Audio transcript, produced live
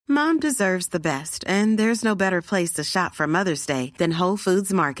Mom deserves the best, and there's no better place to shop for Mother's Day than Whole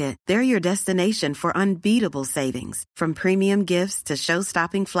Foods Market. They're your destination for unbeatable savings, from premium gifts to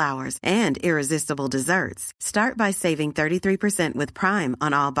show-stopping flowers and irresistible desserts. Start by saving 33% with Prime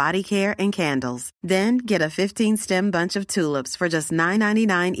on all body care and candles. Then get a 15-stem bunch of tulips for just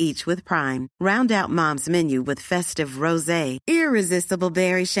 $9.99 each with Prime. Round out Mom's menu with festive rosé, irresistible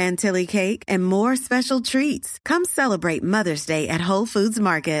berry chantilly cake, and more special treats. Come celebrate Mother's Day at Whole Foods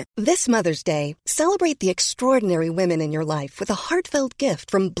Market. This Mother's Day, celebrate the extraordinary women in your life with a heartfelt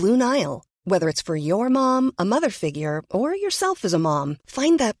gift from Blue Nile. Whether it's for your mom, a mother figure, or yourself as a mom,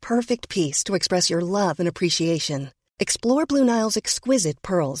 find that perfect piece to express your love and appreciation. Explore Blue Nile's exquisite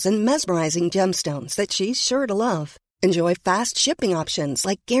pearls and mesmerizing gemstones that she's sure to love. Enjoy fast shipping options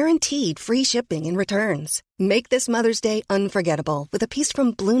like guaranteed free shipping and returns. Make this Mother's Day unforgettable with a piece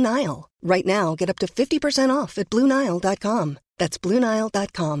from Blue Nile. Right now, get up to 50% off at BlueNile.com. That's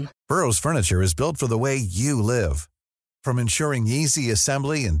BlueNile.com. Burrow's furniture is built for the way you live. From ensuring easy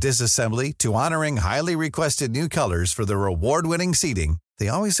assembly and disassembly to honoring highly requested new colors for their award-winning seating, they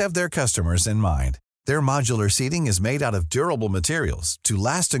always have their customers in mind. Their modular seating is made out of durable materials to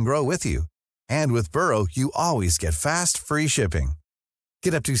last and grow with you. And with Burrow, you always get fast, free shipping.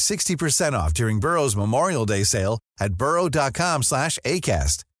 Get up to 60% off during Burrow's Memorial Day sale at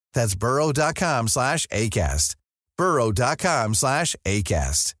burrow.com/ACAST. That's burrow.com/ACAST.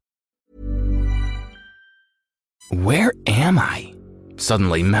 burrow.com/ACAST. Where am I?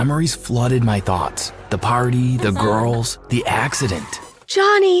 Suddenly, memories flooded my thoughts. The party, the girls, the accident.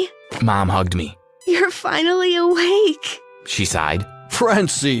 Johnny! Mom hugged me. You're finally awake. She sighed.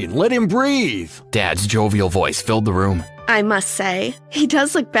 Francine, let him breathe. Dad's jovial voice filled the room. I must say, he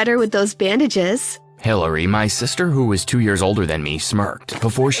does look better with those bandages. Hillary, my sister who was 2 years older than me, smirked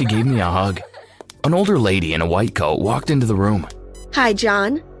before she gave me a hug. An older lady in a white coat walked into the room. Hi,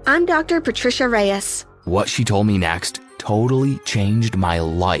 John. I'm Dr. Patricia Reyes. What she told me next totally changed my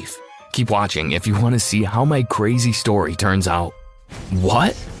life. Keep watching if you want to see how my crazy story turns out.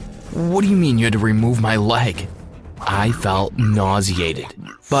 What? What do you mean you had to remove my leg? I felt nauseated.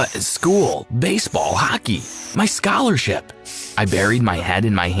 But school, baseball, hockey, my scholarship. I buried my head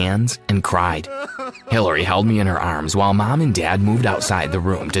in my hands and cried. Hillary held me in her arms while Mom and Dad moved outside the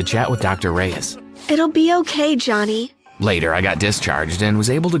room to chat with Dr. Reyes. It'll be okay, Johnny. Later, I got discharged and was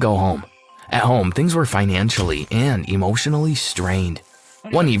able to go home. At home, things were financially and emotionally strained.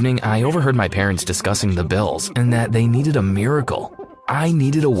 One evening, I overheard my parents discussing the bills and that they needed a miracle. I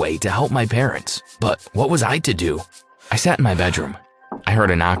needed a way to help my parents, but what was I to do? I sat in my bedroom. I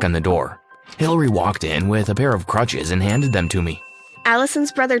heard a knock on the door. Hillary walked in with a pair of crutches and handed them to me.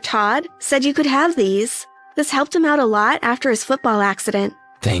 Allison's brother Todd said you could have these. This helped him out a lot after his football accident.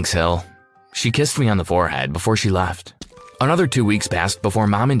 Thanks, Hill. She kissed me on the forehead before she left. Another 2 weeks passed before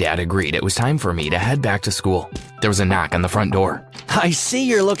Mom and Dad agreed it was time for me to head back to school. There was a knock on the front door. I see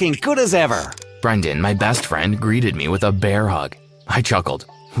you're looking good as ever. Brendan, my best friend, greeted me with a bear hug. I chuckled.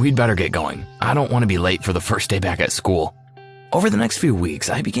 We'd better get going. I don't want to be late for the first day back at school. Over the next few weeks,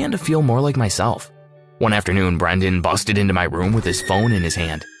 I began to feel more like myself. One afternoon, Brendan busted into my room with his phone in his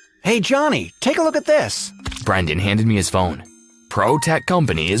hand. Hey, Johnny, take a look at this. Brendan handed me his phone. ProTech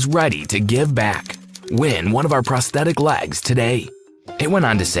Company is ready to give back. Win one of our prosthetic legs today. It went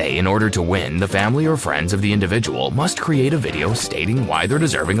on to say in order to win, the family or friends of the individual must create a video stating why they're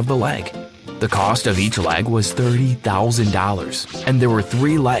deserving of the leg. The cost of each leg was $30,000, and there were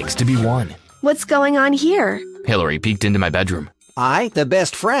 3 legs to be won. What's going on here? Hillary peeked into my bedroom. I, the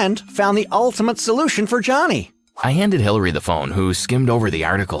best friend, found the ultimate solution for Johnny. I handed Hillary the phone, who skimmed over the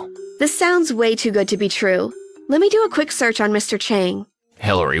article. This sounds way too good to be true. Let me do a quick search on Mr. Chang.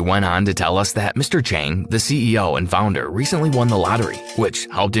 Hillary went on to tell us that Mr. Chang, the CEO and founder, recently won the lottery, which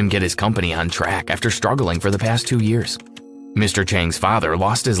helped him get his company on track after struggling for the past 2 years. Mr. Chang's father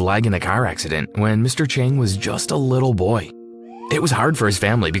lost his leg in a car accident when Mr. Chang was just a little boy. It was hard for his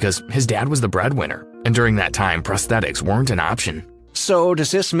family because his dad was the breadwinner, and during that time, prosthetics weren't an option. So does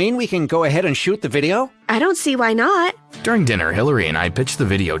this mean we can go ahead and shoot the video? I don't see why not. During dinner, Hillary and I pitched the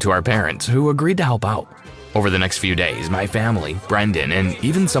video to our parents, who agreed to help out. Over the next few days, my family, Brendan, and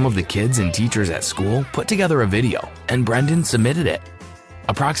even some of the kids and teachers at school put together a video, and Brendan submitted it.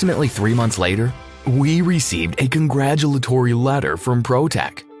 Approximately 3 months later, we received a congratulatory letter from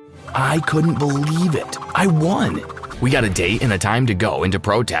ProTech. I couldn't believe it. I won. We got a date and a time to go into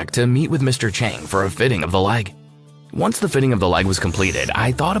ProTech to meet with Mr. Chang for a fitting of the leg. Once the fitting of the leg was completed,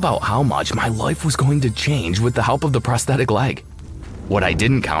 I thought about how much my life was going to change with the help of the prosthetic leg. What I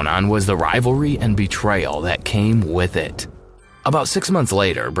didn't count on was the rivalry and betrayal that came with it. About 6 months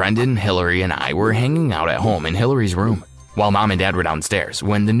later, Brendan, Hillary, and I were hanging out at home in Hillary's room. while Mom and Dad were downstairs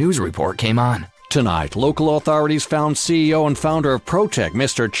when the news report came on. Tonight, local authorities found CEO and founder of Protec,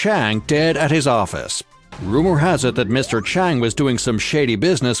 Mr. Chang, dead at his office. Rumor has it that Mr. Chang was doing some shady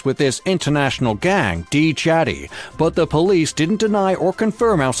business with this international gang, D. Chatty, but the police didn't deny or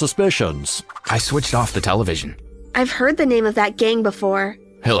confirm our suspicions. I switched off the television. I've heard the name of that gang before.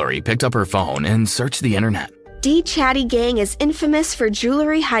 Hillary picked up her phone and searched the internet. D. Chatty Gang is infamous for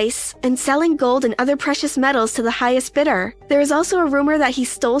jewelry heists and selling gold and other precious metals to the highest bidder. There is also a rumor that he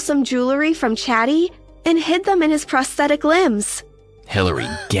stole some jewelry from Chatty and hid them in his prosthetic limbs. Hillary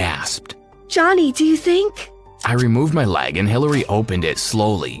gasped. Johnny, do you think? I removed my leg and Hillary opened it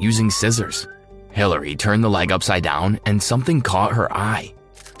slowly using scissors. Hillary turned the leg upside down and something caught her eye.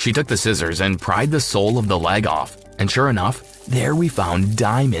 She took the scissors and pried the sole of the leg off, and sure enough, there we found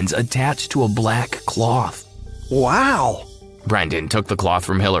diamonds attached to a black cloth. Wow! Brendan took the cloth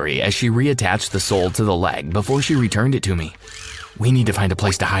from Hillary as she reattached the sole to the leg before she returned it to me. We need to find a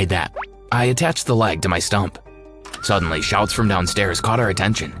place to hide that. I attached the leg to my stump. Suddenly, shouts from downstairs caught our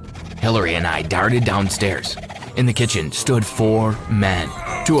attention. Hillary and I darted downstairs. In the kitchen stood 4 men.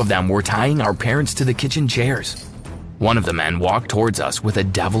 2 of them were tying our parents to the kitchen chairs. One of the men walked towards us with a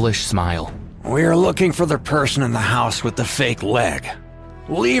devilish smile. We're looking for the person in the house with the fake leg.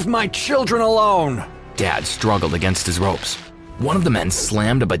 Leave my children alone! Dad struggled against his ropes. One of the men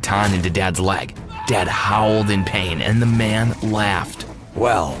slammed a baton into Dad's leg. Dad howled in pain and the man laughed.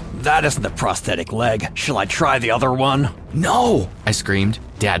 Well, that isn't the prosthetic leg. Shall I try the other one? No, I screamed.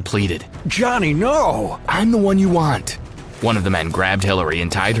 Dad pleaded. Johnny, no! I'm the one you want. One of the men grabbed Hillary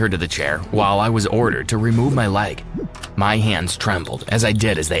and tied her to the chair while I was ordered to remove my leg. My hands trembled as I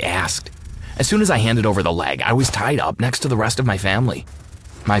did as they asked. As soon as I handed over the leg, I was tied up next to the rest of my family.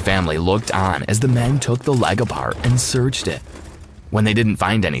 My family looked on as the men took the leg apart and searched it. When they didn't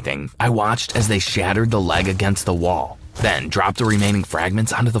find anything, I watched as they shattered the leg against the wall, then dropped the remaining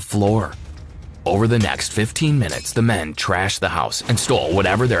fragments onto the floor. Over the next 15 minutes, the men trashed the house and stole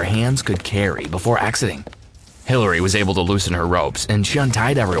whatever their hands could carry before exiting. Hillary was able to loosen her ropes and she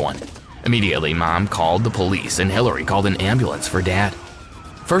untied everyone. Immediately, Mom called the police and Hillary called an ambulance for Dad.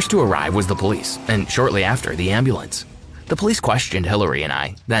 First to arrive was the police, and shortly after, the ambulance. The police questioned Hillary and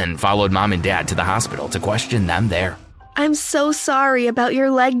I, then followed Mom and Dad to the hospital to question them there. I'm so sorry about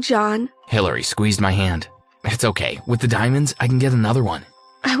your leg, John. Hillary squeezed my hand. It's okay. With the diamonds, I can get another one.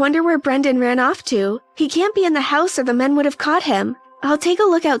 I wonder where Brendan ran off to. He can't be in the house or the men would have caught him. I'll take a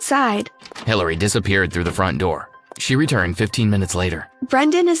look outside. Hillary disappeared through the front door. She returned 15 minutes later.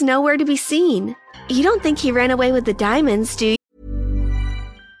 Brendan is nowhere to be seen. You don't think he ran away with the diamonds, do you?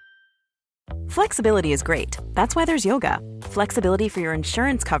 Flexibility is great. That's why there's yoga. Flexibility for your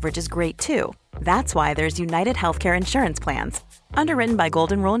insurance coverage is great too. That's why there's United Healthcare Insurance Plans. Underwritten by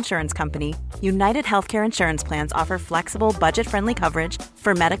Golden Rule Insurance Company, United Healthcare Insurance Plans offer flexible, budget-friendly coverage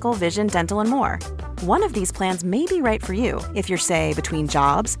for medical, vision, dental, and more. One of these plans may be right for you if you're, say, between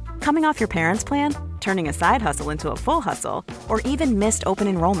jobs, coming off your parents' plan, turning a side hustle into a full hustle, or even missed open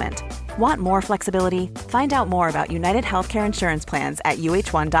enrollment. Want more flexibility? Find out more about United Healthcare Insurance Plans at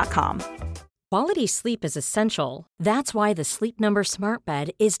uh1.com. Quality sleep is essential. That's why the Sleep Number Smart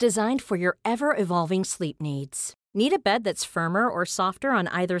Bed is designed for your ever-evolving sleep needs. Need a bed that's firmer or softer on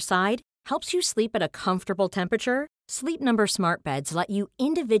either side? Helps you sleep at a comfortable temperature? Sleep Number Smart Beds let you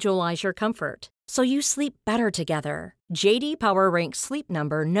individualize your comfort, so you sleep better together. J.D. Power ranks Sleep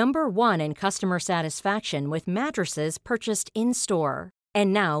Number number 1 in customer satisfaction with mattresses purchased in-store.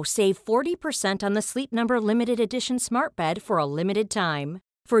 And now, save 40% on the Sleep Number Limited Edition Smart Bed for a limited time.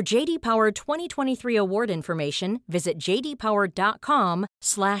 For J.D. Power 2023 award information, visit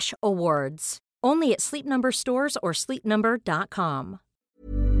jdpower.com/awards. Only at Sleep Number stores or sleepnumber.com.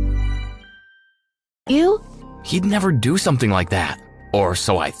 He'd never do something like that. Or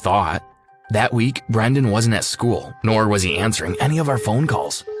so I thought. That week, Brendan wasn't at school, nor was he answering any of our phone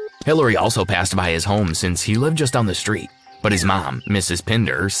calls. Hillary also passed by his home since he lived just down the street. But his mom, Mrs.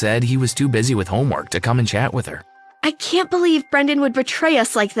 Pinder, said he was too busy with homework to come and chat with her. I can't believe Brendan would betray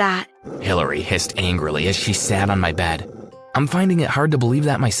us like that. Hillary hissed angrily as she sat on my bed. I'm finding it hard to believe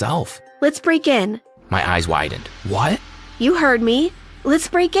that myself. Let's break in. My eyes widened. What? You heard me. Let's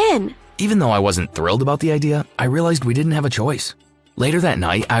break in. Even though I wasn't thrilled about the idea, I realized we didn't have a choice. Later that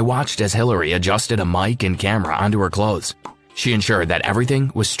night, I watched as Hillary adjusted a mic and camera onto her clothes. She ensured that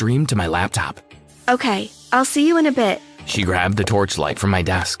everything was streamed to my laptop. Okay, I'll see you in a bit. She grabbed the torchlight from my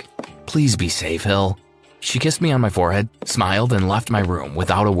desk. Please be safe, Hill. She kissed me on my forehead, smiled, and left my room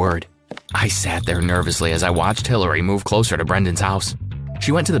without a word. I sat there nervously as I watched Hillary move closer to Brendan's house.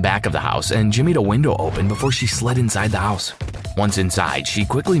 She went to the back of the house and jimmied a window open before she slid inside the house. Once inside, she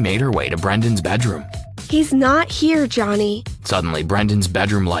quickly made her way to Brendan's bedroom. He's not here, Johnny. Suddenly, Brendan's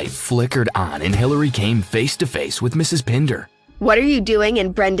bedroom light flickered on and Hillary came face to face with Mrs. Pinder. What are you doing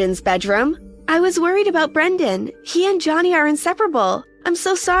in Brendan's bedroom? I was worried about Brendan. He and Johnny are inseparable. I'm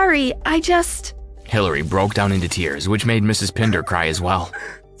so sorry. Hillary broke down into tears, which made Mrs. Pinder cry as well.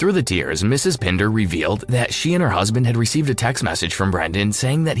 Through the tears, Mrs. Pinder revealed that she and her husband had received a text message from Brendan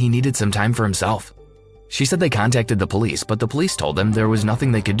saying that he needed some time for himself. She said they contacted the police, but the police told them there was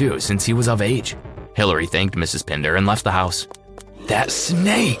nothing they could do since he was of age. Hillary thanked Mrs. Pinder and left the house. That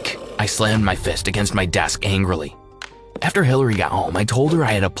snake! I slammed my fist against my desk angrily. After Hillary got home, I told her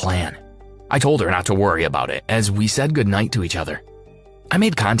I had a plan. I told her not to worry about it as we said goodnight to each other. I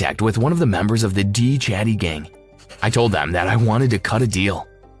made contact with one of the members of the D. Chatty gang. I told them that I wanted to cut a deal.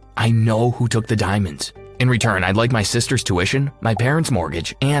 I know who took the diamonds. In return, I'd like my sister's tuition, my parents'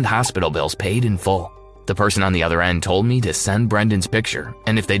 mortgage, and hospital bills paid in full. The person on the other end told me to send Brendan's picture,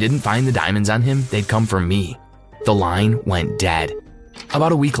 and if they didn't find the diamonds on him, they'd come for me. The line went dead.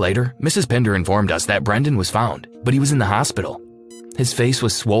 About a week later, Mrs. Pinder informed us that Brendan was found, but he was in the hospital. His face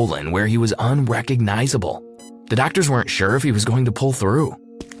was swollen where he was unrecognizable. The doctors weren't sure if he was going to pull through.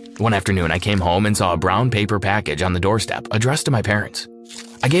 One afternoon, I came home and saw a brown paper package on the doorstep addressed to my parents.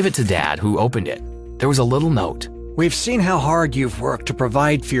 I gave it to Dad, who opened it. There was a little note. We've seen how hard you've worked to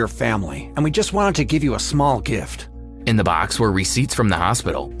provide for your family, and we just wanted to give you a small gift. In the box were receipts from the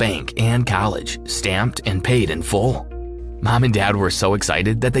hospital, bank, and college, stamped and paid in full. Mom and Dad were so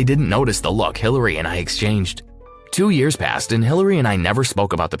excited that they didn't notice the look Hillary and I exchanged. 2 years passed, and Hillary and I never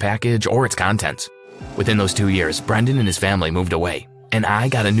spoke about the package or its contents. Within those 2 years, Brendan and his family moved away, and I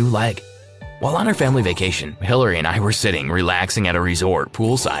got a new leg. While on our family vacation, Hillary and I were sitting, relaxing at a resort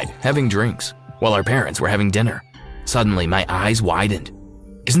poolside, having drinks, while our parents were having dinner. Suddenly, my eyes widened.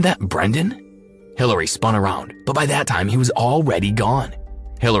 Isn't that Brendan? Hillary spun around, but by that time, he was already gone.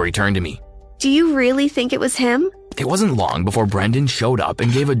 Hillary turned to me. Do you really think it was him? It wasn't long before Brendan showed up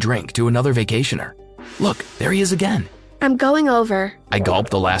and gave a drink to another vacationer. Look, there he is again. I'm going over. I gulped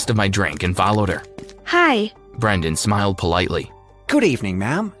the last of my drink and followed her. Hi. Brendan smiled politely. Good evening,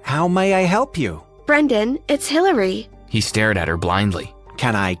 ma'am. How may I help you? Brendan, it's Hillary. He stared at her blindly.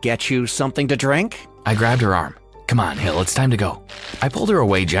 Can I get you something to drink? I grabbed her arm. Come on, Hill, it's time to go. I pulled her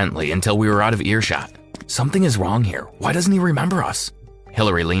away gently until we were out of earshot. Something is wrong here. Why doesn't he remember us?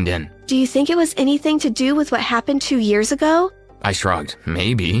 Hillary leaned in. Do you think it was anything to do with what happened 2 years ago? I shrugged.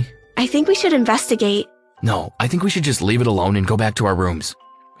 Maybe. I think we should investigate. No, I think we should just leave it alone and go back to our rooms.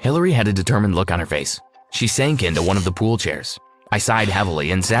 Hillary had a determined look on her face. She sank into one of the pool chairs. I sighed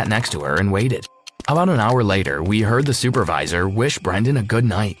heavily and sat next to her and waited. About an hour later, we heard the supervisor wish Brendan a good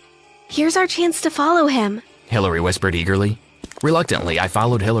night. Here's our chance to follow him, Hillary whispered eagerly. Reluctantly, I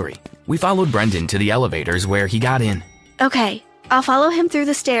followed Hillary. We followed Brendan to the elevators where he got in. Okay, I'll follow him through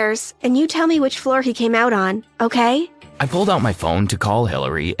the stairs, and you tell me which floor he came out on, okay? I pulled out my phone to call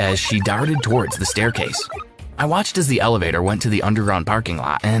Hillary as she darted towards the staircase. I watched as the elevator went to the underground parking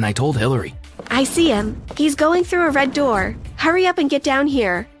lot, and I told Hillary. I see him. He's going through a red door. Hurry up and get down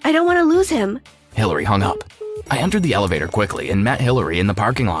here. I don't want to lose him. Hillary hung up. I entered the elevator quickly and met Hillary in the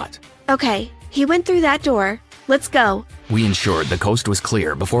parking lot. Okay, he went through that door. Let's go. We ensured the coast was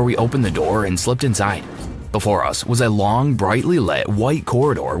clear before we opened the door and slipped inside. Before us was a long, brightly lit white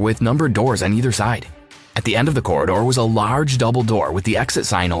corridor with numbered doors on either side. At the end of the corridor was a large double door with the exit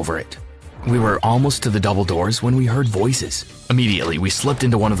sign over it. We were almost to the double doors when we heard voices. Immediately, we slipped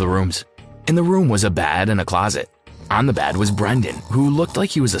into one of the rooms. In the room was a bed and a closet. On the bed was Brendan, who looked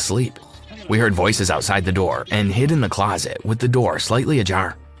like he was asleep. We heard voices outside the door and hid in the closet with the door slightly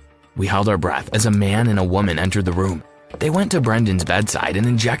ajar. We held our breath as a man and a woman entered the room. They went to Brendan's bedside and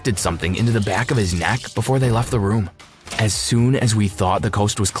injected something into the back of his neck before they left the room. As soon as we thought the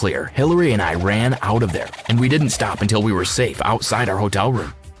coast was clear, Hillary and I ran out of there, and we didn't stop until we were safe outside our hotel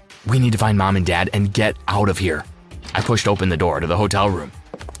room. We need to find Mom and Dad and get out of here. I pushed open the door to the hotel room.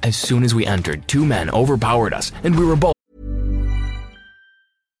 As soon as we entered, 2 men overpowered us, and we were both...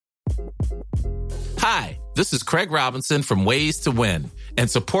 Hi, this is Craig Robinson from Ways to Win, and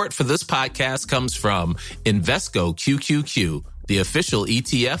support for this podcast comes from Invesco QQQ, the official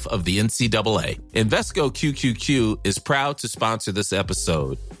ETF of the NCAA. Invesco QQQ is proud to sponsor this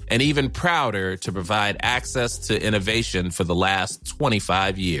episode, and even prouder to provide access to innovation for the last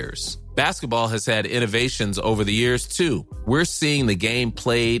 25 years. Basketball has had innovations over the years, too. We're seeing the game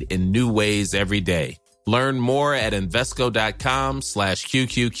played in new ways every day. Learn more at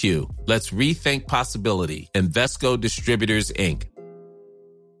Invesco.com/QQQ. Let's rethink possibility. Invesco Distributors, Inc.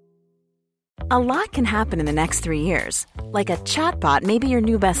 A lot can happen in the next 3 years. Like a chatbot may be your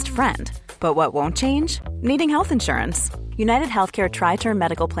new best friend. But what won't change? Needing health insurance. United Healthcare Tri-Term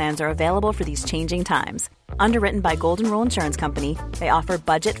Medical Plans are available for these changing times. Underwritten by Golden Rule Insurance Company, they offer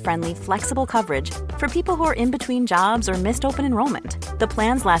budget-friendly, flexible coverage for people who are in between jobs or missed open enrollment. The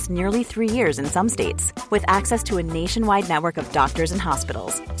plans last nearly 3 years in some states, with access to a nationwide network of doctors and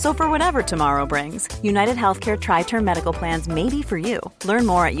hospitals. So for whatever tomorrow brings, United Healthcare Tri-Term Medical Plans may be for you. Learn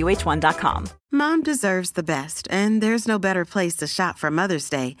more at uh1.com. Mom deserves the best, and there's no better place to shop for Mother's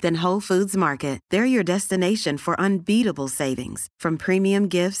Day than Whole Foods Market. They're your destination for unbeatable savings, from premium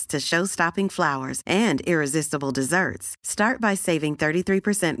gifts to show-stopping flowers and irresistible desserts. Start by saving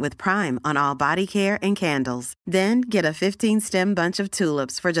 33% with Prime on all body care and candles. Then get a 15-stem bunch of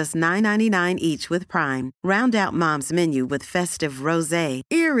tulips for just $9.99 each with Prime. Round out Mom's menu with festive rosé,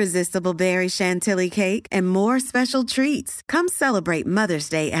 irresistible berry chantilly cake, and more special treats. Come celebrate Mother's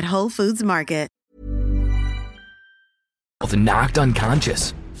Day at Whole Foods Market. Knocked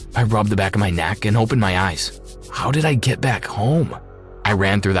unconscious. I rubbed the back of my neck and opened my eyes. How did I get back home? I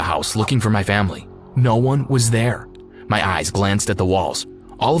ran through the house looking for my family. No one was there. My eyes glanced at the walls.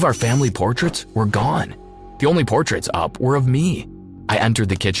 All of our family portraits were gone. The only portraits up were of me. I entered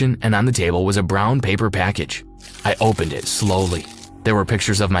the kitchen, and on the table was a brown paper package. I opened it slowly. There were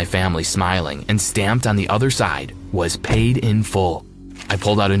pictures of my family smiling, and stamped on the other side was "Paid in full." I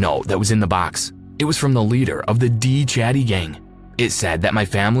pulled out a note that was in the box. It was from the leader of the D Chatty gang. It said that my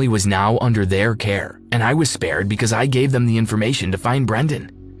family was now under their care, and I was spared because I gave them the information to find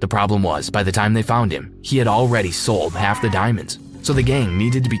Brendan. The problem was, by the time they found him, he had already sold half the diamonds, so the gang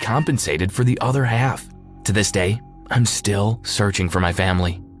needed to be compensated for the other half. To this day, I'm still searching for my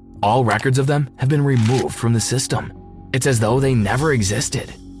family. All records of them have been removed from the system. It's as though they never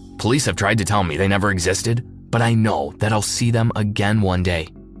existed. Police have tried to tell me they never existed, but I know that I'll see them again one day.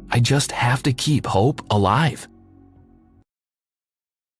 I just have to keep hope alive.